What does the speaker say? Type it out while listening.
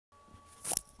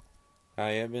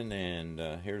Hi Evan,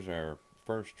 and here's our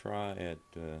first try at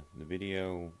the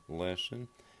video lesson.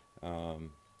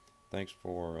 Um, Thanks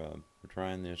for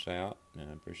trying this out. I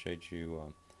appreciate you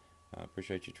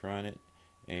trying it,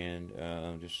 and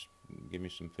just give me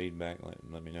some feedback.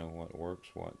 Let me know what works,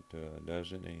 what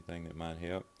doesn't, anything that might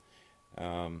help.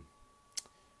 Um,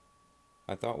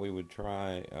 I thought we would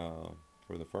try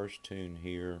for the first tune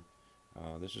here.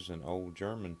 This is an old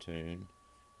German tune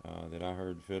that I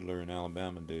heard fiddler in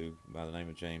Alabama do by the name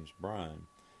of James Bryan.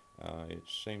 It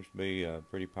seems to be a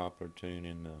pretty popular tune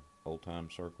in the old time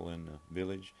circle in the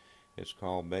village. It's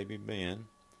called Baby Ben.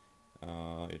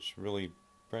 It's really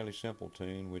fairly simple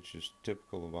tune, which is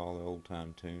typical of all the old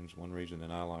time tunes. One reason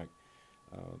that I like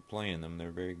playing them,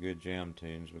 they're very good jam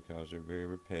tunes because they're very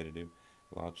repetitive,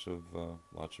 lots of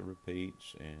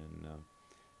repeats, and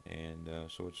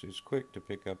so it's quick to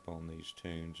pick up on these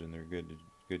tunes, and they're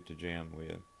good to jam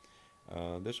with.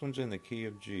 This one's in the key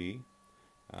of G.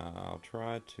 I'll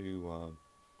try to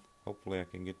hopefully I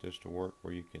can get this to work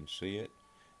where you can see it.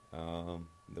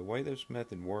 The way this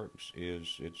method works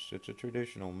is it's a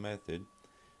traditional method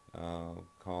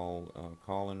called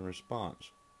call and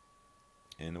response.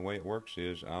 And the way it works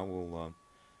is I'll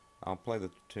play the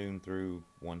tune through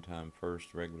one time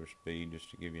first, regular speed,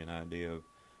 just to give you an idea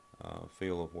of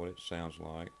feel of what it sounds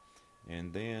like,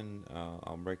 and then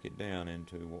I'll break it down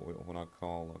into what I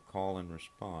call a call and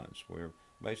response, where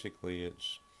basically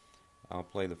I'll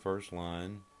play the first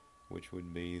line, which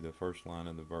would be the first line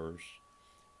of the verse,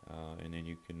 and then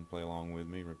you can play along with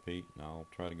me, repeat, and I'll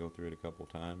try to go through it a couple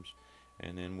times,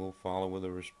 and then we'll follow with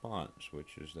a response,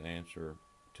 which is the answer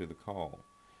to the call.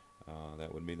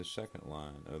 That would be the second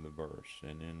line of the verse,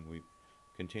 and then we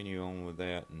continue on with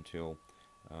that until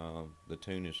the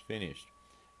tune is finished.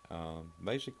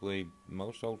 Basically,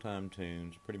 most old time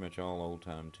tunes, pretty much all old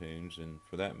time tunes, and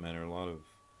for that matter, a lot of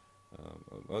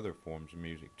other forms of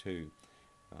music too,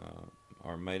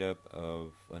 are made up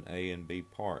of an A and B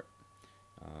part.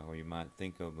 Or you might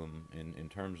think of them in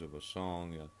terms of a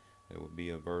song. There would be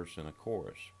a verse and a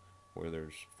chorus, where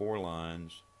there's four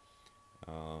lines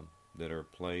that are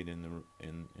played in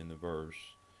the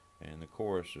verse, and the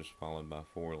chorus is followed by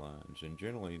four lines. And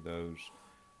generally, those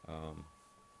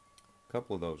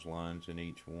couple of those lines in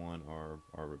each one are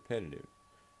repetitive.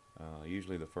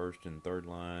 Usually, the first and third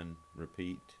line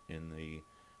repeat in the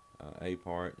A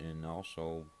part, and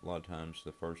also a lot of times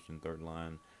the first and third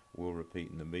line will repeat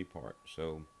in the B part.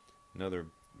 So another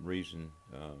reason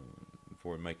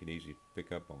for it make it easy to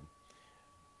pick up on.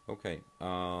 Okay,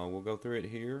 we'll go through it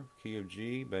here. Key of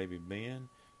G, Baby Ben,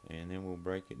 and then we'll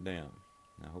break it down.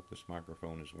 I hope this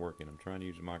microphone is working. I'm trying to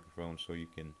use a microphone so you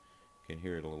can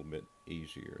hear it a little bit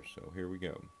easier. So here we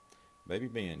go. Baby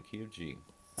Ben, key of G.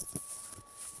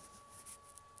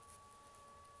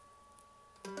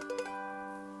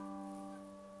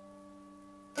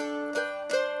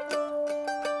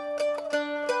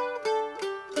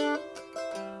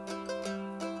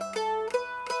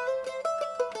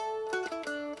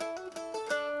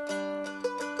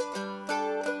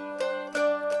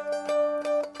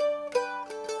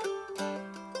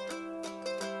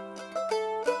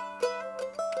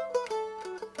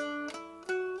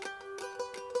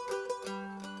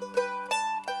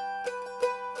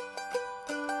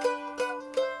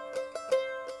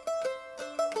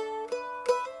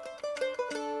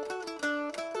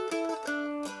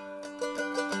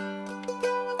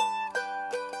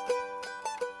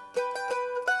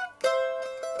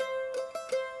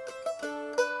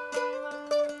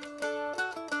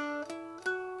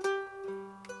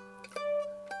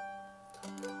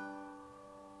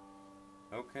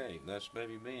 Okay, that's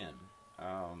Baby Ben.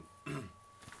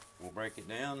 We'll break it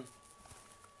down,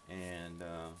 and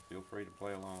feel free to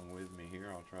play along with me here.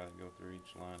 I'll try to go through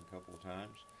each line a couple of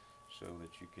times so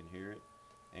that you can hear it,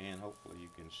 and hopefully you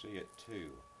can see it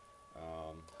too.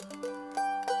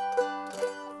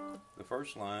 The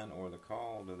first line, or the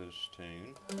call to this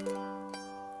tune,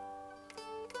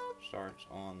 starts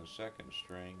on the second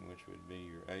string, which would be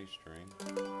your A string.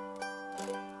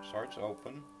 Starts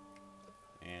open,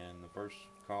 and the first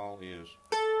call is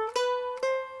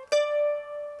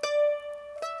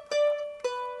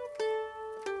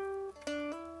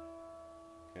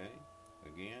okay.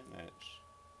 Again, that's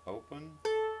open.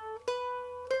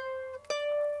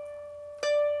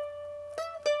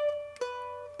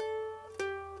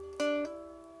 And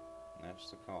that's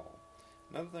the call.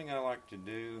 Another thing I like to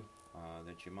do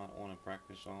that you might want to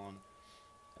practice on,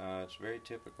 it's very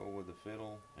typical with the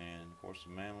fiddle, and of course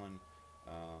the mandolin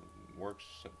works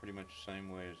pretty much the same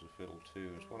way as the fiddle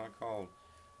too. It's what I call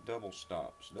double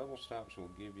stops. Double stops will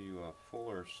give you a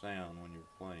fuller sound when you're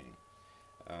playing.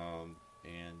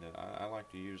 And I like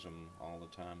to use them all the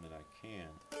time that I can.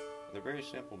 They're very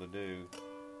simple to do.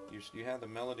 You have the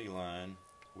melody line,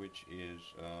 which is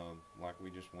like we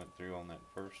just went through on that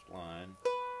first line.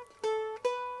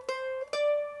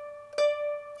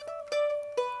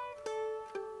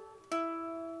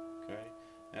 Okay.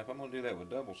 Now if I'm going to do that with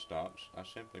double stops, I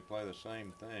simply play the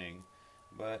same thing,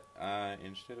 but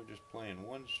instead of just playing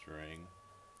one string,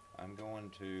 I'm going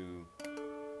to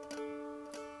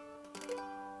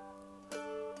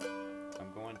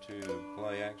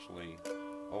play actually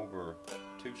over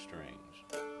two strings,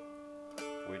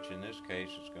 which in this case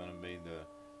is going to be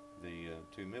the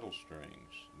two middle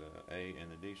strings, the A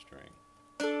and the D string.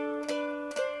 I'm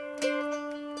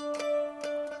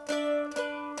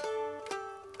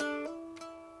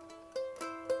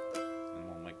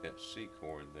going to make that C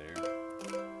chord there.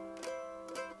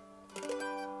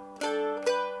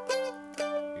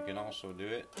 You can also do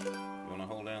it, if you want to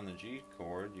hold down the G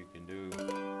chord, you can do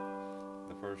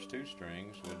the first two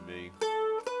strings would be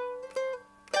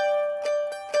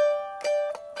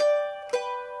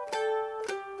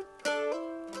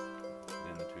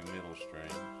then the two middle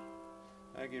strings.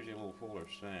 That gives you a little fuller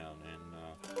sound, and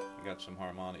you got some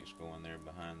harmonics going there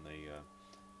behind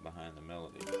the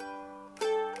melody.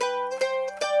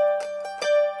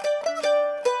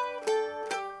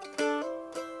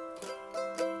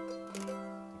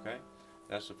 Okay,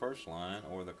 that's the first line,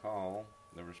 or the call.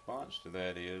 The response to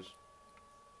that is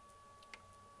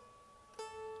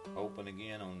open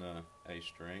again on the A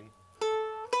string,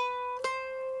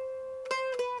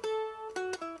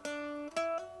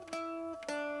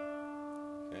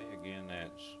 okay, again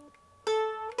that's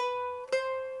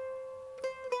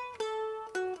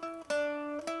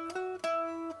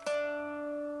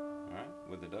alright.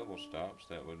 With the double stops,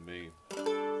 that would be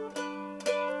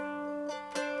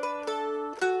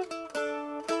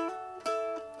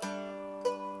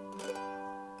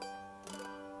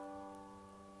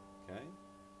okay.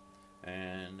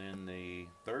 And then the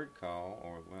third call,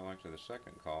 or well, actually the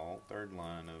second call, third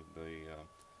line of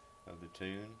the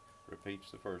tune repeats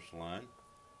the first line.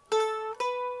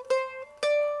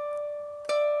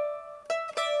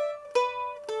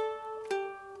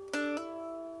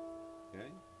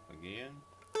 Okay, again.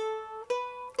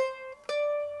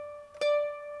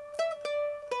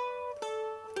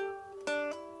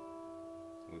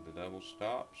 With the double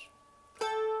stops.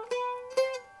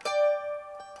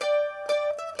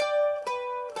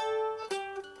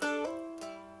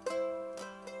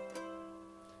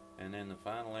 And then the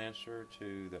final answer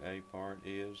to the A part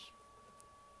is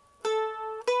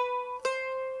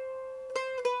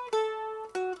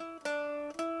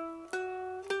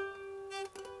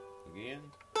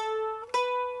again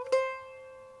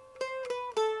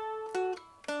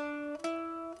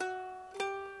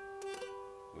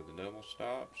with the double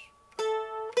stops.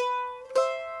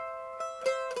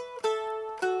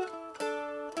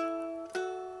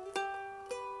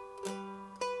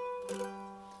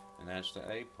 That's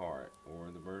the A part, or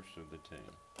the verse of the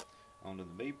tune. On to the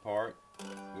B part,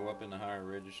 go up in the higher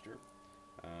register.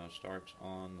 Starts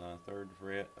on the 3rd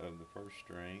fret of the 1st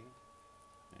string,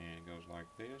 and it goes like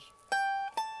this.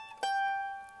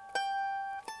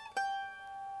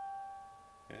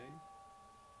 Okay.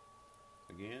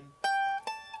 Again.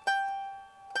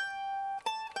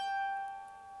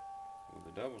 With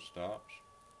the double stops.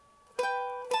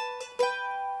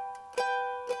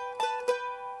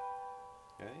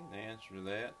 Okay, the answer to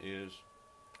that is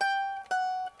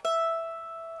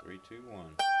 3, 2,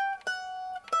 1.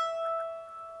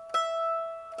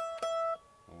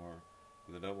 Or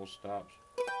with the double stops,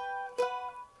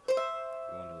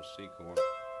 going to a C chord.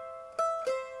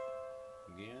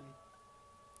 Again.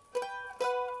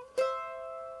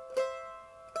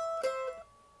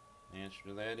 The answer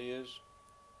to that is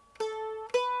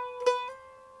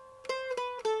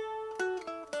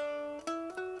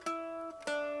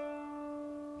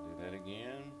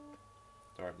again,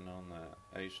 starting on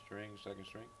the A string, 2nd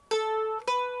string.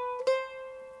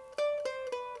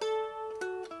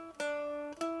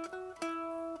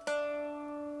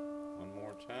 One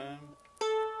more time.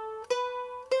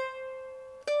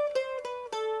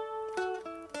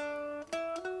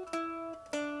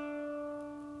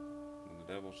 With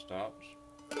the double stops.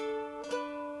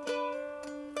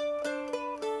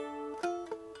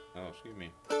 Oh, excuse me.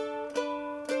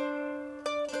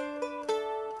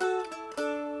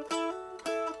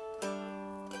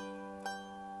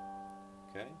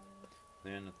 Okay,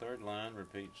 then the 3rd line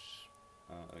repeats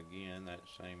again that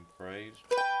same phrase,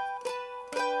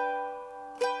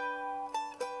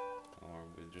 or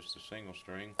with just a single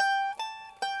string.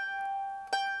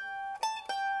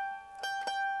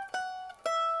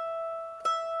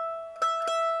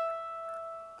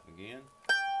 Again.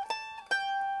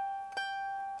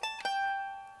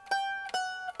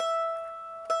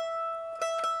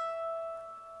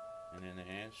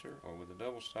 Yes, sir. Or with the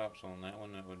double stops on that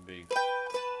one, that would be.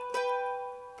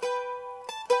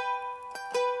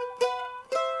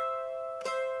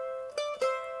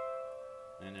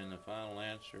 And then the final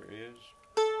answer is.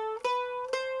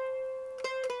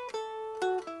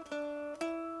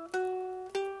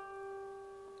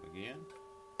 Again.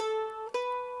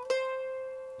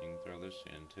 You can throw this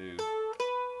in too.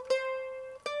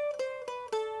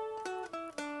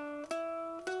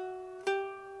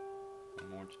 One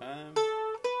more time.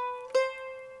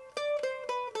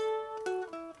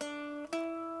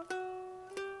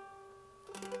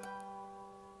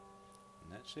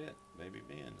 And that's it, Baby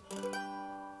Ben.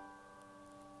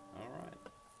 Alright.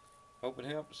 Hope it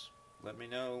helps. Let me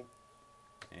know.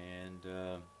 And